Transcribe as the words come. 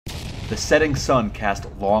The setting sun cast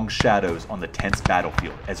long shadows on the tense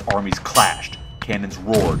battlefield as armies clashed, cannons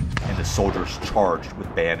roared, and the soldiers charged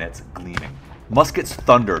with bayonets gleaming. Muskets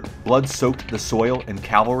thundered, blood soaked the soil, and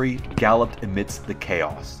cavalry galloped amidst the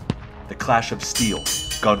chaos. The clash of steel,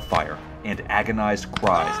 gunfire, and agonized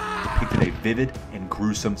cries depicted a vivid and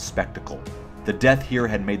gruesome spectacle. The death here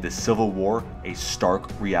had made the Civil War a stark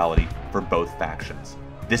reality for both factions.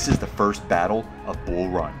 This is the first Battle of Bull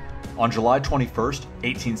Run. On July 21,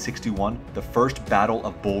 1861, the First Battle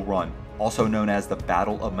of Bull Run, also known as the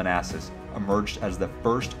Battle of Manassas, emerged as the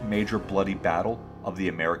first major bloody battle of the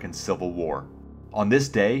American Civil War. On this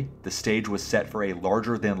day, the stage was set for a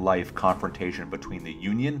larger-than-life confrontation between the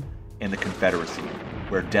Union and the Confederacy,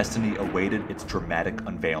 where destiny awaited its dramatic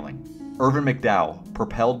unveiling. Irvin McDowell,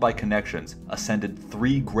 propelled by connections, ascended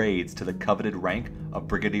 3 grades to the coveted rank of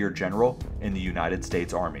Brigadier General in the United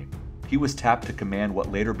States Army. He was tapped to command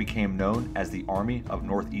what later became known as the Army of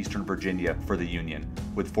Northeastern Virginia for the Union,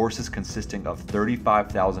 with forces consisting of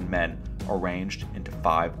 35,000 men arranged into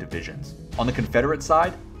 5 divisions. On the Confederate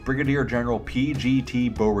side, Brigadier General P.G.T.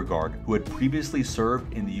 Beauregard, who had previously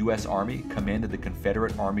served in the U.S. Army, commanded the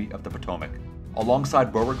Confederate Army of the Potomac.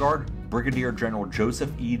 Alongside Beauregard, Brigadier General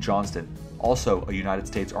Joseph E. Johnston, also a United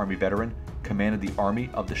States Army veteran, commanded the Army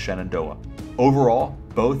of the Shenandoah. Overall,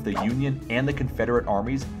 both the Union and the Confederate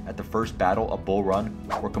armies at the First Battle of Bull Run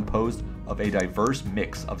were composed of a diverse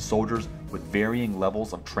mix of soldiers with varying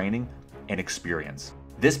levels of training and experience.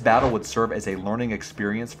 This battle would serve as a learning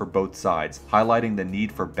experience for both sides, highlighting the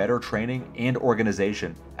need for better training and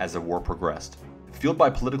organization as the war progressed. Fueled by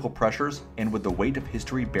political pressures and with the weight of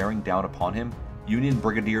history bearing down upon him, Union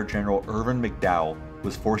Brigadier General Irvin McDowell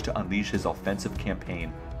was forced to unleash his offensive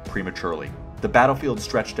campaign prematurely. The battlefield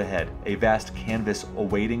stretched ahead, a vast canvas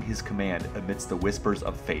awaiting his command amidst the whispers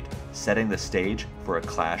of fate, setting the stage for a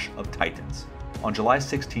clash of titans. On July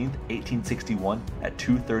 16, 1861, at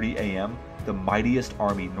 2:30 a.m., the mightiest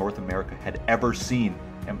army North America had ever seen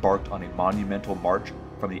embarked on a monumental march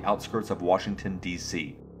from the outskirts of Washington,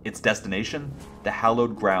 D.C. Its destination? The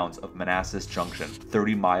hallowed grounds of Manassas Junction,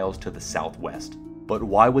 30 miles to the southwest. But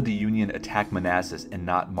why would the Union attack Manassas and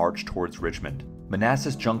not march towards Richmond?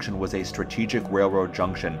 Manassas Junction was a strategic railroad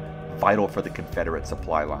junction vital for the Confederate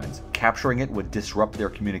supply lines. Capturing it would disrupt their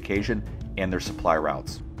communication and their supply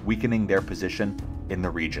routes, weakening their position in the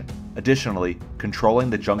region. Additionally, controlling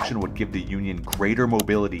the junction would give the Union greater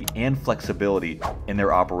mobility and flexibility in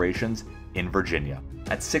their operations in Virginia.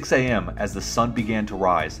 At 6 a.m., as the sun began to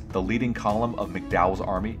rise, the leading column of McDowell's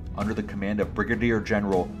army, under the command of Brigadier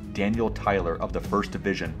General Daniel Tyler of the 1st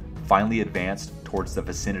Division, finally advanced towards the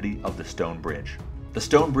vicinity of the Stone Bridge. The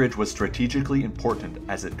Stone Bridge was strategically important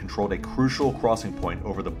as it controlled a crucial crossing point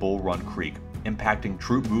over the Bull Run Creek, impacting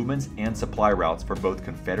troop movements and supply routes for both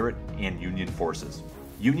Confederate and Union forces.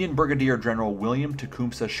 Union Brigadier General William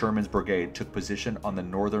Tecumseh Sherman's brigade took position on the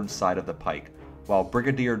northern side of the pike, while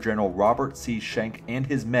Brigadier General Robert C. Schenck and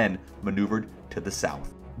his men maneuvered to the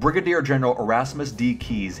south. Brigadier General Erasmus D.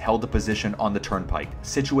 Keyes held the position on the turnpike,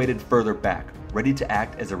 situated further back, ready to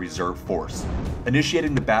act as a reserve force.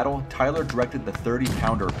 Initiating the battle, Tyler directed the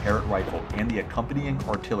 30-pounder Parrott rifle and the accompanying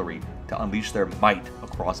artillery to unleash their might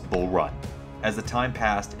across Bull Run. As the time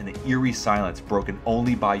passed and the eerie silence broken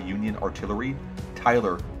only by Union artillery,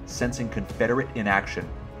 Tyler, sensing Confederate inaction,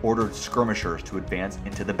 ordered skirmishers to advance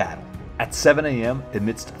into the battle. At 7 a.m.,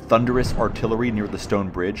 amidst thunderous artillery near the Stone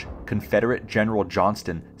Bridge, Confederate General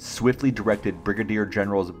Johnston swiftly directed Brigadier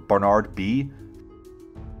Generals Barnard B.,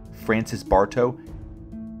 Francis Bartow,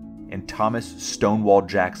 and Thomas Stonewall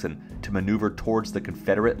Jackson to maneuver towards the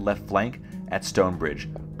Confederate left flank at Stonebridge,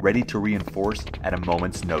 ready to reinforce at a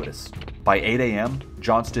moment's notice. By 8 a.m.,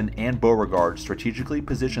 Johnston and Beauregard strategically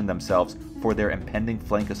positioned themselves for their impending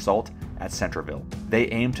flank assault at Centreville. They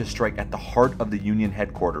aimed to strike at the heart of the Union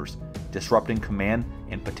headquarters, disrupting command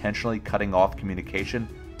and potentially cutting off communication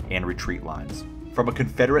and retreat lines. From a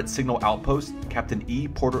Confederate signal outpost, Captain E.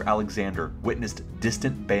 Porter Alexander witnessed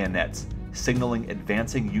distant bayonets, signaling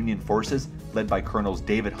advancing Union forces led by Colonels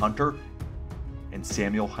David Hunter and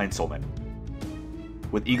Samuel Heintzelman.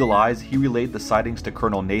 With eagle eyes, he relayed the sightings to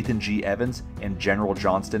Colonel Nathan G. Evans and General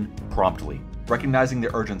Johnston promptly. Recognizing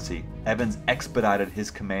the urgency, Evans expedited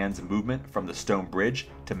his command's movement from the Stone Bridge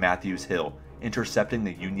to Matthews Hill, intercepting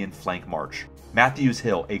the Union flank march. Matthews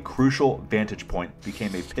Hill, a crucial vantage point,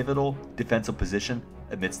 became a pivotal defensive position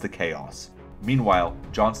amidst the chaos. Meanwhile,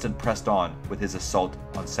 Johnston pressed on with his assault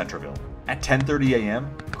on Centreville. At 10:30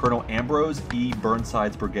 a.m., Colonel Ambrose E.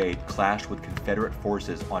 Burnside's brigade clashed with Confederate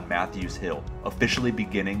forces on Matthews Hill, officially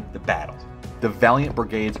beginning the battle. The valiant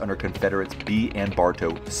brigades under Confederates B and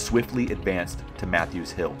Bartow swiftly advanced to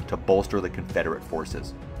Matthews Hill to bolster the Confederate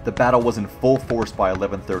forces. The battle was in full force by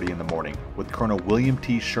 11:30 in the morning, with Colonel William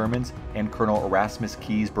T. Sherman's and Colonel Erasmus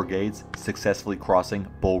Keyes' brigades successfully crossing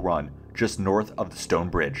Bull Run, just north of the Stone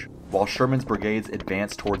Bridge. While Sherman's brigades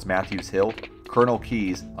advanced towards Matthews Hill, Colonel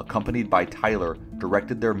Keyes, accompanied by Tyler,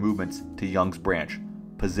 directed their movements to Young's Branch,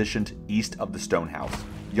 positioned east of the Stone House.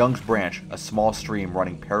 Young's Branch, a small stream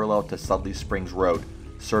running parallel to Sudley Springs Road,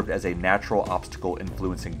 served as a natural obstacle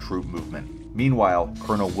influencing troop movement. Meanwhile,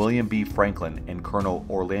 Colonel William B. Franklin and Colonel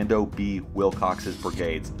Orlando B. Wilcox's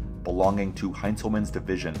brigades, belonging to Heintzelman's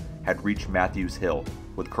division, had reached Matthews Hill,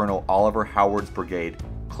 with Colonel Oliver Howard's brigade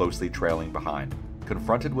closely trailing behind.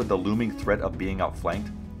 Confronted with the looming threat of being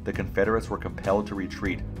outflanked, the Confederates were compelled to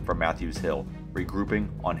retreat from Matthews Hill, regrouping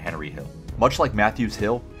on Henry Hill. Much like Matthews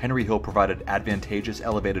Hill, Henry Hill provided advantageous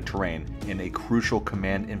elevated terrain and a crucial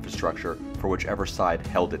command infrastructure for whichever side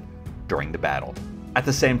held it during the battle. At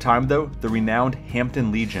the same time, though, the renowned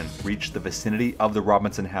Hampton Legion reached the vicinity of the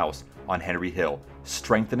Robinson House on Henry Hill,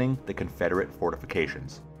 strengthening the Confederate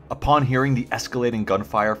fortifications. Upon hearing the escalating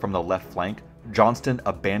gunfire from the left flank, Johnston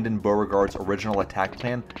abandoned Beauregard's original attack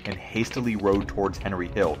plan and hastily rode towards Henry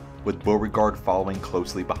Hill, with Beauregard following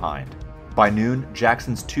closely behind. By noon,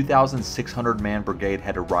 Jackson's 2,600-man brigade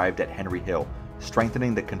had arrived at Henry Hill,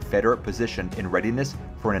 strengthening the Confederate position in readiness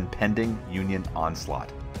for an impending Union onslaught.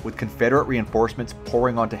 With Confederate reinforcements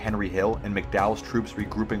pouring onto Henry Hill and McDowell's troops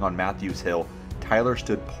regrouping on Matthews Hill, Tyler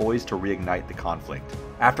stood poised to reignite the conflict.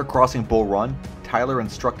 After crossing Bull Run, Tyler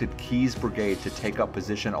instructed Keyes' brigade to take up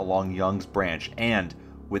position along Young's Branch and,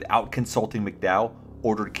 without consulting McDowell,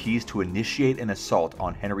 ordered Keyes to initiate an assault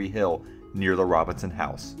on Henry Hill near the Robinson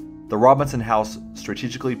House. The Robinson House,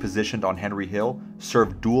 strategically positioned on Henry Hill,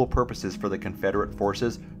 served dual purposes for the Confederate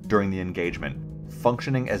forces during the engagement,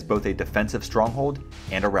 functioning as both a defensive stronghold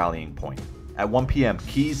and a rallying point. At 1 p.m.,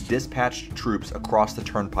 Keyes dispatched troops across the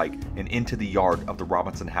turnpike and into the yard of the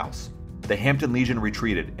Robinson House. The Hampton Legion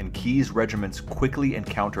retreated, and Keyes' regiments quickly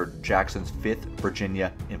encountered Jackson's 5th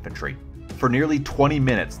Virginia Infantry. For nearly 20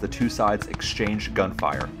 minutes, the two sides exchanged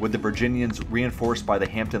gunfire, with the Virginians reinforced by the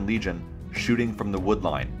Hampton Legion shooting from the wood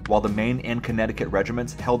line, while the Maine and Connecticut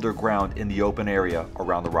regiments held their ground in the open area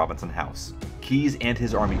around the Robinson House. Keyes and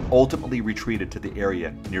his army ultimately retreated to the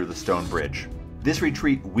area near the Stone Bridge. This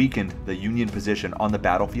retreat weakened the Union position on the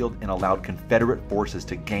battlefield and allowed Confederate forces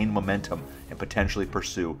to gain momentum and potentially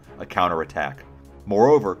pursue a counterattack.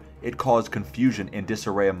 Moreover, it caused confusion and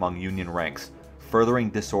disarray among Union ranks,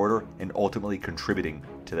 furthering disorder and ultimately contributing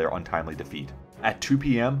to their untimely defeat. At 2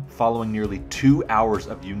 p.m., following nearly 2 hours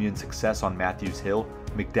of Union success on Matthews Hill,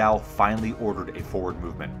 McDowell finally ordered a forward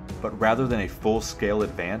movement. But rather than a full-scale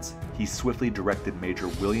advance, he swiftly directed Major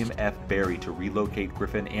William F. Berry to relocate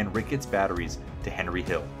Griffin and Ricketts batteries to Henry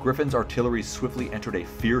Hill. Griffin's artillery swiftly entered a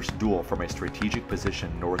fierce duel from a strategic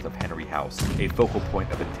position north of Henry House, a focal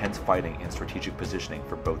point of intense fighting and strategic positioning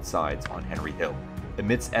for both sides on Henry Hill.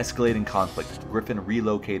 Amidst escalating conflict, Griffin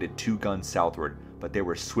relocated 2 guns southward, but they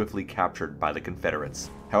were swiftly captured by the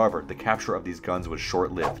Confederates. However, the capture of these guns was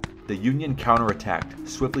short-lived. The Union counterattacked,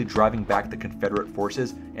 swiftly driving back the Confederate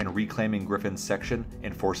forces and reclaiming Griffin's section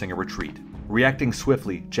and forcing a retreat. Reacting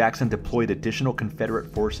swiftly, Jackson deployed additional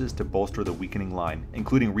Confederate forces to bolster the weakening line,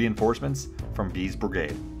 including reinforcements from B's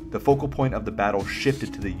brigade. The focal point of the battle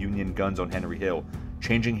shifted to the Union guns on Henry Hill,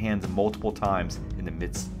 changing hands multiple times in the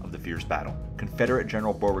midst of the fierce battle. Confederate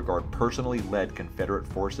General Beauregard personally led Confederate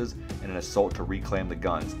forces in an assault to reclaim the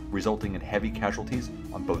guns, resulting in heavy casualties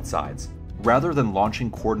on both sides. Rather than launching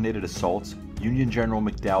coordinated assaults, Union General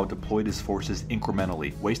McDowell deployed his forces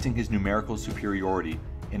incrementally, wasting his numerical superiority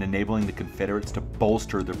and enabling the Confederates to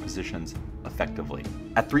bolster their positions effectively.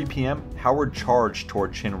 At 3 p.m., Howard charged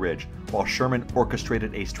toward Chin Ridge, while Sherman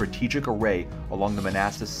orchestrated a strategic array along the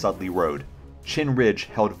Manassas-Sudley Road. Chin Ridge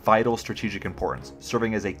held vital strategic importance,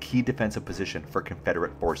 serving as a key defensive position for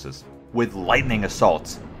Confederate forces. With lightning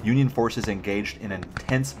assaults, Union forces engaged in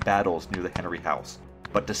intense battles near the Henry House.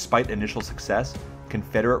 But despite initial success,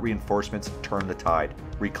 Confederate reinforcements turned the tide,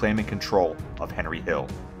 reclaiming control of Henry Hill.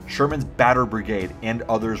 Sherman's battered brigade and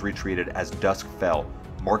others retreated as dusk fell,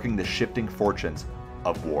 marking the shifting fortunes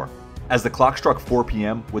of war. As the clock struck 4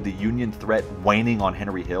 p.m., with the Union threat waning on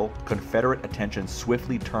Henry Hill, Confederate attention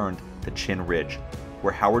swiftly turned to Chin Ridge,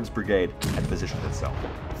 where Howard's brigade had positioned itself.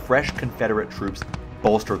 Fresh Confederate troops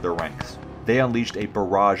bolstered their ranks. They unleashed a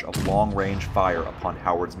barrage of long-range fire upon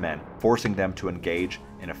Howard's men, forcing them to engage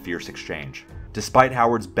in a fierce exchange. Despite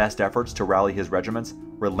Howard's best efforts to rally his regiments,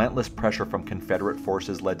 relentless pressure from Confederate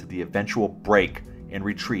forces led to the eventual break and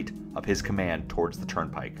retreat of his command towards the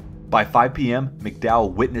turnpike. By 5 p.m.,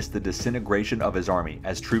 McDowell witnessed the disintegration of his army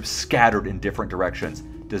as troops scattered in different directions,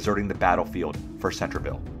 deserting the battlefield for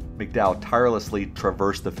Centreville. McDowell tirelessly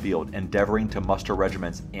traversed the field, endeavoring to muster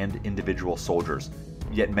regiments and individual soldiers,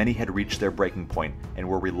 yet many had reached their breaking point and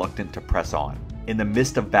were reluctant to press on. In the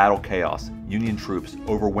midst of battle chaos, Union troops,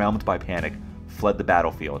 overwhelmed by panic, fled the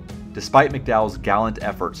battlefield. Despite McDowell's gallant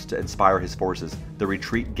efforts to inspire his forces, the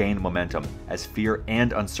retreat gained momentum as fear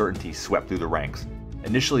and uncertainty swept through the ranks.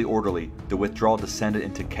 Initially orderly, the withdrawal descended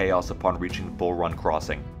into chaos upon reaching Bull Run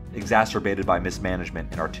Crossing, exacerbated by mismanagement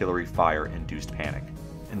and artillery fire-induced panic.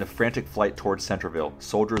 In the frantic flight towards Centreville,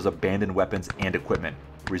 soldiers abandoned weapons and equipment,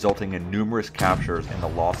 resulting in numerous captures and the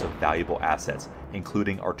loss of valuable assets,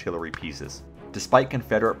 including artillery pieces. Despite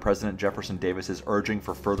Confederate President Jefferson Davis's urging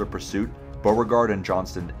for further pursuit, Beauregard and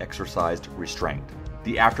Johnston exercised restraint.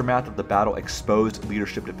 The aftermath of the battle exposed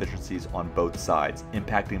leadership deficiencies on both sides,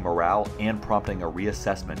 impacting morale and prompting a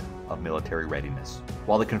reassessment of military readiness.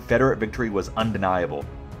 While the Confederate victory was undeniable,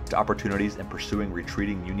 opportunities in pursuing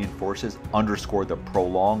retreating Union forces underscored the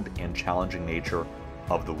prolonged and challenging nature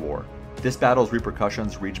of the war. This battle's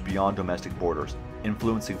repercussions reached beyond domestic borders,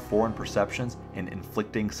 influencing foreign perceptions and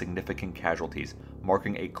inflicting significant casualties,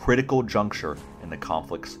 marking a critical juncture in the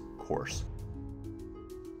conflict's course.